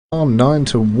On 9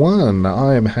 to 1,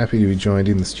 I am happy to be joined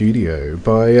in the studio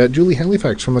by Julie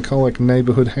Halifax from the Colac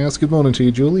Neighbourhood House. Good morning to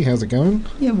you, Julie. How's it going?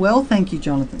 Yeah, well, thank you,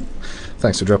 Jonathan.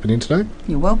 Thanks for dropping in today.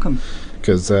 You're welcome.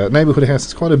 Because Neighbourhood House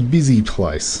is quite a busy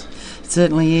place. It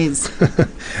certainly is.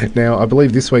 Now, I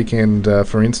believe this weekend,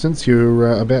 for instance, you're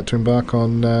about to embark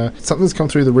on something that's come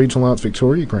through the Regional Arts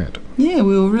Victoria grant. Yeah,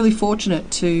 we were really fortunate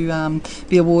to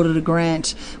be awarded a grant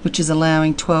which is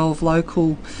allowing 12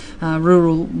 local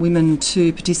rural women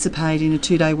to participate in a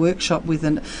 2-day workshop with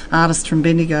an artist from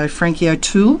Bendigo, Frankie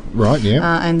O'Toole. Right,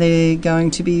 yeah. And they're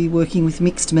going to be working with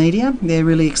mixed media. They're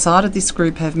really excited. This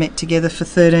group have met together for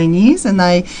 13 years and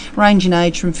they range in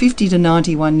age from 50 to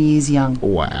 91 years young.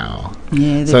 Wow.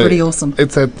 Yeah, they're pretty awesome.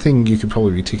 It's that thing you could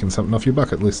probably be ticking something off your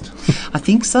bucket list. I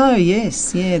think so,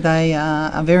 yes. Yeah, they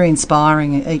are very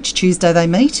inspiring. Each Tuesday they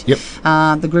meet. Yep.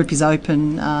 The group is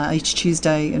open each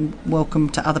Tuesday and welcome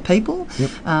to other people.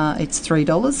 Yep. It's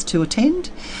 $3 to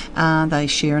attend. They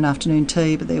share an afternoon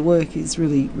tea, but their work is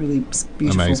really, really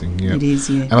beautiful. Amazing, yeah. It is,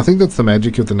 yeah. And I think that's the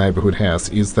magic of the Neighbourhood House,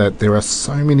 is that there are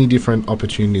so many different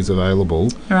opportunities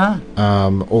available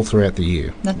all throughout the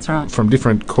year. That's right. From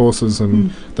different courses and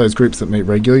those groups that meet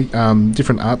regularly,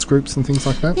 different arts groups and things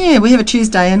like that. Yeah, we have a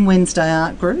Tuesday and Wednesday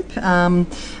art group,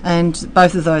 and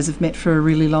both of those have met for a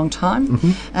really long time.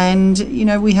 Mm-hmm. And, you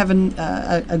know, we have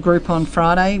a group on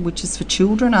Friday which is for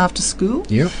children after school.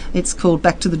 Yep. It's called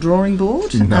Back to the Drawing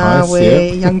Board, Nice,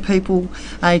 where young people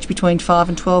aged between 5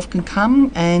 and 12 can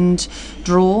come and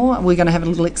draw. We're going to have a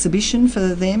little exhibition for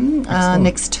them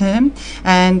next term.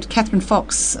 And Catherine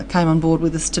Fox came on board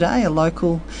with us today, a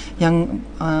local young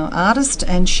artist,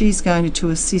 and she's going to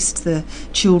assist the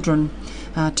children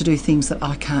to do things that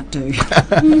I can't do.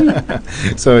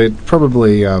 So it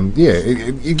probably,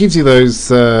 it gives you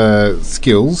those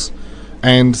skills.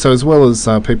 And so as well as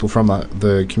people from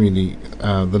the community,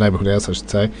 the Neighbourhood House, I should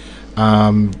say,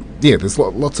 there's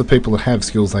lots of people that have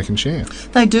skills they can share.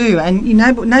 They do, and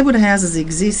neighbourhood houses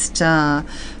exist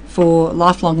for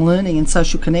lifelong learning and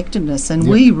social connectedness, and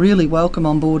we really welcome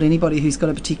on board anybody who's got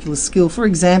a particular skill. For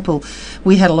example,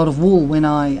 we had a lot of wool when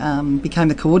I became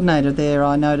the coordinator there.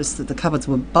 I noticed that the cupboards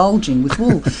were bulging with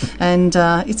wool and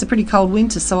it's a pretty cold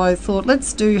winter, so I thought,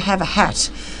 let's have a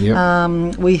hat.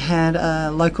 Yep. We had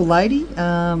a local lady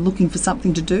looking for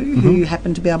something to do who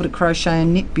happened to be able to crochet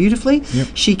and knit beautifully. Yep.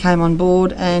 She came on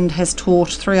board and has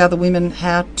taught 3 other women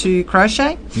how to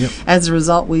crochet. Yep. As a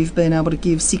result, we've been able to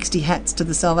give 60 hats to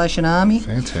the Salvation Army.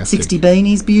 Fantastic. 60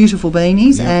 beanies, beautiful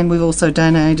beanies, Yep. and we've also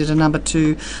donated a number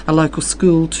to a local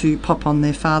school to pop on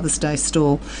their Father's Day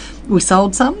stall. We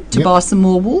sold some to buy some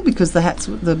more wool because the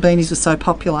beanies were so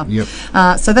popular. Yep.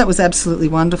 So that was absolutely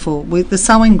wonderful. With the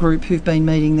sewing group who've been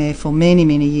meeting there for many,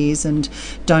 many years and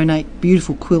donate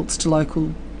beautiful quilts to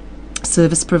local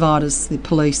service providers, the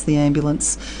police, the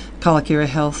ambulance, Colac Area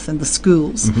Health and the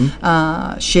schools,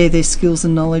 share their skills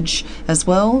and knowledge as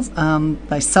well.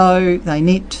 They sew, they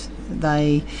knit,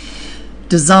 they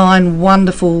design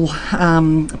wonderful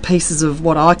pieces of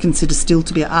what I consider still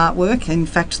to be artwork. In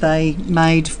fact, they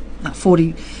made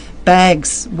 40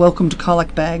 bags, welcome to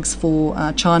Colac bags,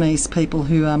 for Chinese people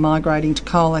who are migrating to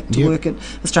Colac to work at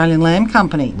Australian Lamb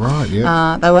Company. Right,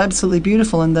 yeah. They were absolutely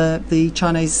beautiful, and the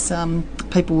Chinese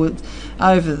people were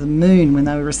over the moon when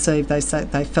they were received. They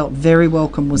said they felt very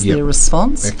welcome was their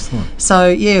response. Excellent. So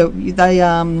yeah,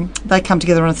 they come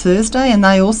together on a Thursday, and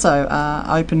they also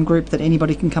are open group that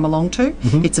anybody can come along to.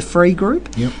 It's a free group,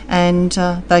 and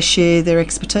they share their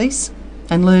expertise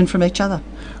and learn from each other.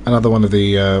 Another one of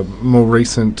the more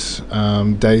recent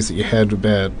days that you had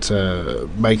about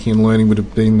making and learning would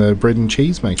have been the bread and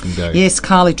cheese making day. Yes,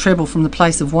 Carly Treble from the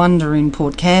Place of Wonder in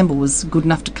Port Campbell was good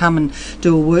enough to come and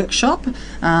do a workshop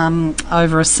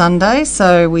over a Sunday.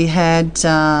 So we had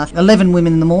 11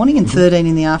 women in the morning and 13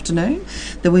 in the afternoon.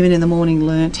 The women in the morning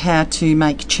learnt how to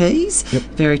make cheese,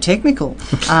 very technical,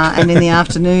 and in the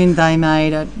afternoon they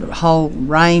made a whole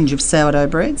range of sourdough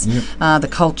breads. The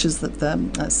cultures that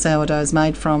the sourdough is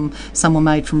made from, some were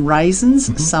made from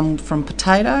raisins, some from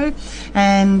potato,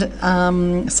 and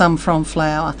some from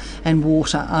flour and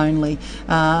water only.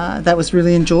 That was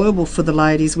really enjoyable for the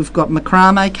ladies. We've got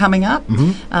macrame coming up,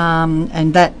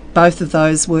 and both of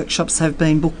those workshops have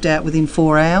been booked out within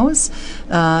 4 hours.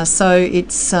 So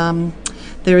it's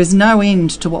there is no end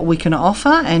to what we can offer,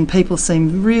 and people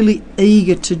seem really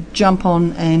eager to jump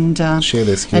on and Share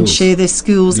their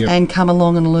skills. Yep. And come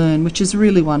along and learn, which is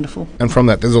really wonderful. And from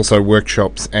that, there's also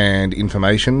workshops and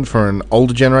information for an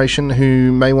older generation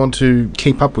who may want to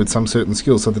keep up with some certain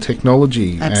skills. So the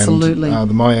technology Absolutely. and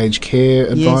the My Age Care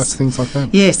advice, things like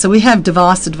that. Yeah, so we have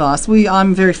device advice.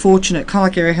 I'm very fortunate.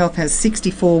 Colac Area Health has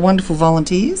 64 wonderful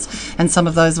volunteers, and some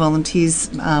of those volunteers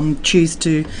choose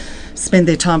to spend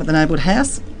their time at the Neighbourhood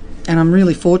House. And I'm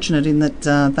really fortunate in that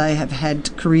they have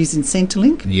had careers in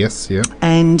Centrelink. Yes, yeah.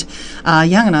 And are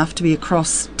young enough to be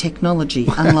across technology,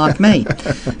 unlike me.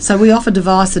 So we offer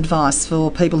device advice for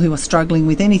people who are struggling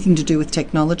with anything to do with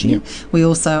technology. Yep. We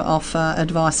also offer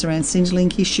advice around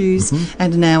Centrelink issues,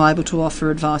 and are now able to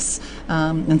offer advice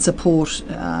and support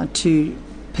to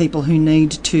people who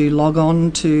need to log on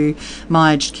to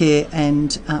My Aged Care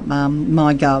and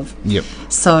MyGov. Yep.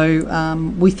 So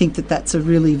we think that that's a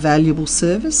really valuable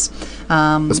service.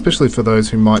 Especially for those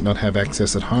who might not have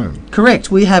access at home.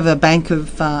 Correct. We have a bank of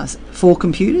 4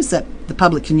 computers that the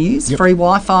public can use, free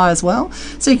Wi-Fi as well.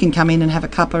 So you can come in and have a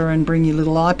cuppa and bring your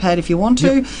little iPad if you want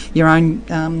to, your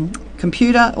own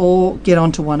computer, or get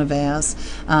onto one of ours,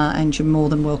 and you're more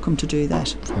than welcome to do that.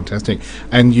 Fantastic.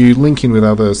 And you link in with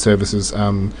other services.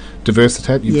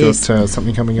 Diversitat, you've got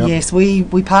something coming up? Yes, we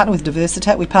partner with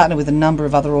Diversitat. We partner with a number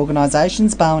of other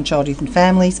organisations. Barwon Child Youth and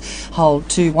Families hold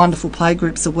 2 wonderful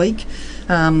playgroups a week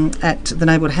at the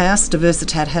Neighbourhood House.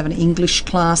 Diversitat have an English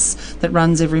class that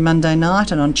runs every Monday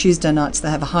night, and on Tuesday nights they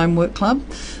have a homework club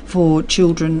for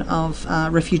children of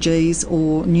refugees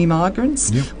or new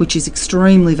migrants, which is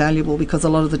extremely valuable because a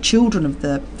lot of the children of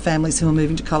the families who are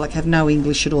moving to Colac have no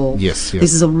English at all. Yes.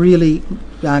 This is a really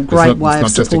great way of supporting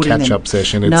them. It's not just a catch-up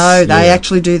session. No, they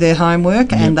actually do their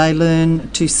homework and they learn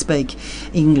to speak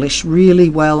English really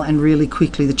well and really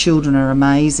quickly. The children are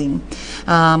amazing.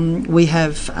 We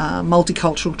have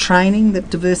multicultural training that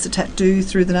Diversitat do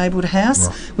through the Neighbourhood House,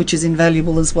 which is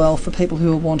invaluable as well for people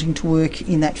who are wanting to work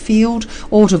in that field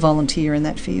or to volunteer in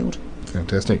that field.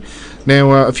 Fantastic.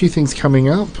 Now, a few things coming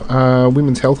up.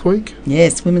 Women's Health Week.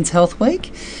 Yes, Women's Health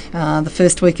Week. The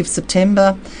first week of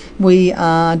September, we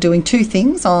are doing 2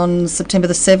 things. On September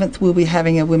the 7th, we'll be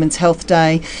having a Women's Health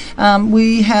Day.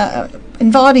 We are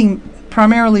inviting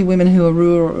primarily women who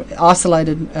are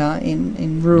isolated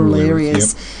in rural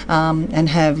areas and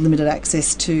have limited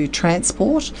access to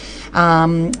transport.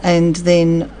 And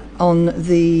then on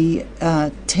the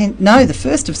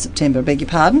 1st of September, beg your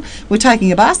pardon, we're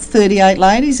taking a bus. 38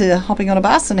 ladies are hopping on a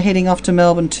bus and heading off to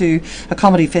Melbourne to a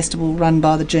comedy festival run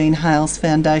by the Jean Hales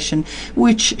Foundation,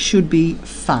 which should be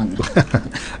fun.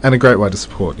 And a great way to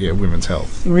support, women's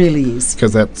health. It really is.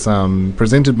 Because that's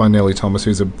presented by Nellie Thomas,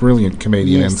 who's a brilliant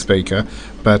comedian and speaker,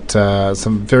 but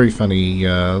some very funny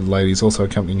ladies also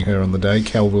accompanying her on the day.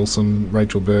 Cal Wilson,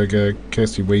 Rachel Berger,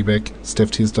 Kirsty Wiebeck,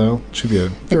 Steph Tisdale. It should be a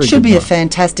very good night. A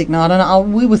fantastic night,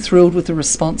 and we were thrilled with the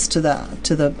response to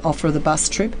the offer of the bus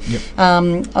trip.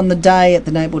 On the day at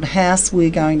the Neighbourhood House, we're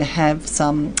going to have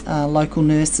some local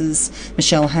nurses,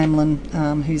 Michelle Hamlin,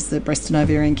 who's the breast and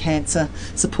ovarian cancer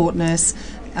support nurse,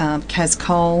 Kaz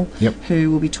Cole,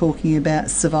 who will be talking about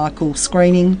cervical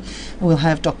screening. We'll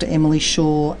have Dr. Emily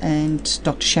Shaw and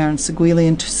Dr. Sharon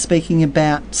Seguilian speaking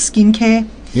about skincare.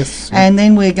 Yes. And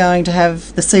then we're going to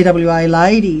have the CWA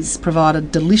ladies provide a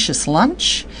delicious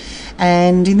lunch.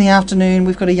 And in the afternoon,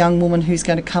 we've got a young woman who's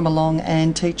going to come along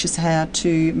and teach us how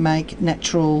to make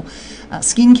natural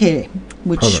skincare,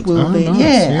 which will be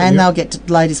nice.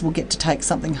 Ladies will get to take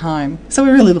something home. So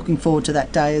we're really looking forward to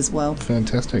that day as well.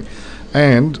 Fantastic.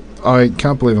 And I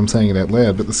can't believe I'm saying it out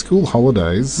loud, but the school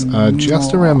holidays are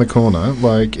just around the corner.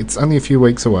 Like, it's only a few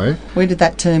weeks away. Where did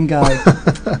that term go?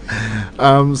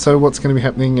 So what's going to be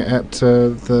happening at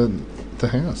the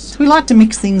house? We like to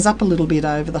mix things up a little bit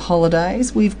over the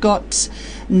holidays. We've got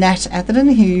Nat Atherton,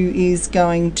 who is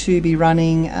going to be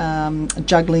running a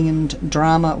juggling and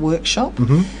drama workshop.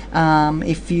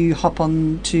 If you hop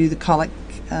on to the Colac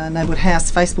Neighbourhood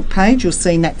House Facebook page, you'll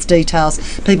see Nat's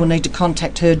details. People need to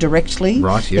contact her directly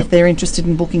if they're interested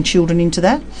in booking children into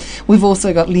that. We've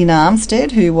also got Lynn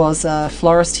Armstead, who was a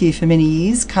florist here for many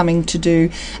years, coming to do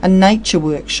a nature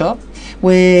workshop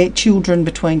where children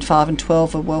between 5 and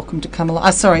 12 are welcome to come along.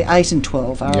 8 and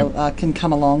 12 can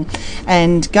come along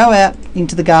and go out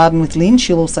into the garden with Lynn.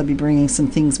 She'll also be bringing some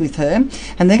things with her,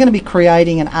 and they're going to be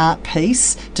creating an art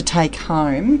piece to take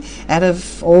home out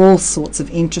of all sorts of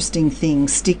interesting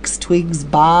things: sticks, twigs,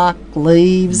 bark,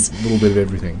 leaves. A little bit of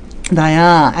everything. They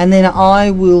are. And then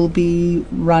I will be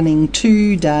running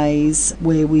 2 days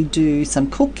where we do some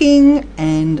cooking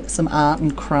and some art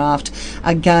and craft.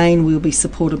 Again, we'll be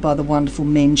supported by the wonderful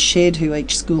Men's Shed, who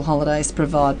each school holidays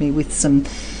provide me with some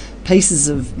pieces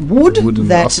of wood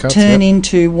that offcuts, turn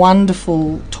into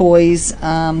wonderful toys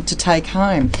to take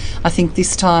home. I think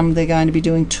this time they're going to be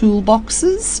doing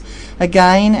toolboxes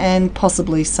again, and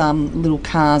possibly some little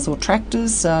cars or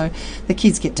tractors, so the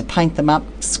kids get to paint them up,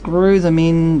 screw them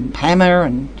in, hammer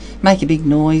and make a big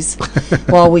noise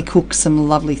while we cook some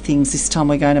lovely things. This time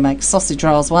we're going to make sausage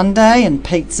rolls one day and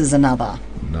pizzas another.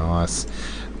 Nice.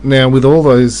 Now, with all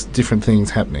those different things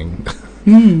happening,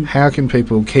 how can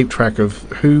people keep track of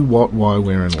who, what, why,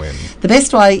 where and when? The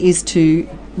best way is to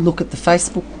look at the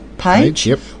Facebook page,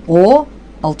 Yep. or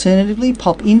alternatively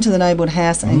pop into the neighbourhood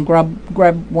house and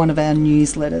grab one of our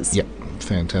newsletters. Yep,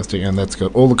 fantastic. And that's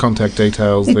got all the contact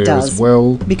details It there does. as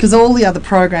well. Because all the other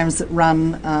programs that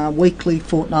run weekly,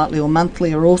 fortnightly or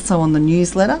monthly are also on the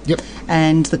newsletter. Yep.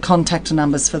 And the contact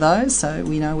numbers for those. So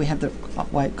we know we have the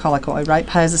Colac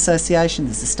Ratepayers Association,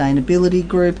 the Sustainability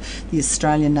Group, the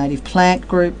Australian Native Plant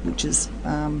Group, which is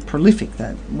prolific,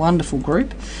 that wonderful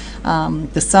group,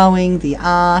 the sewing, the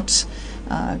art,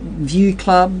 View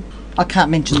Club. I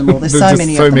can't mention them all. There's There's so just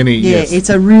many so of them. many, Yeah, yes. it's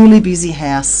a really busy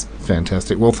house.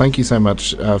 Fantastic. Well, thank you so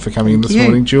much for coming in Thank this you.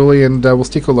 morning, Julie, and we'll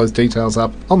stick all those details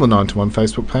up on the 9 to 1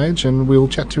 Facebook page, and we'll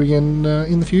chat to you again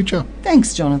in the future.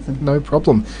 Thanks, Jonathan. No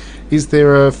problem. Is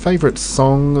there a favourite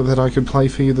song that I could play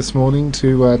for you this morning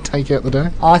to take out the day?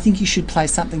 I think you should play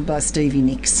something by Stevie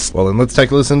Nicks. Well, then let's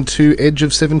take a listen to Edge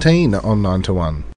of 17 on 9 to 1.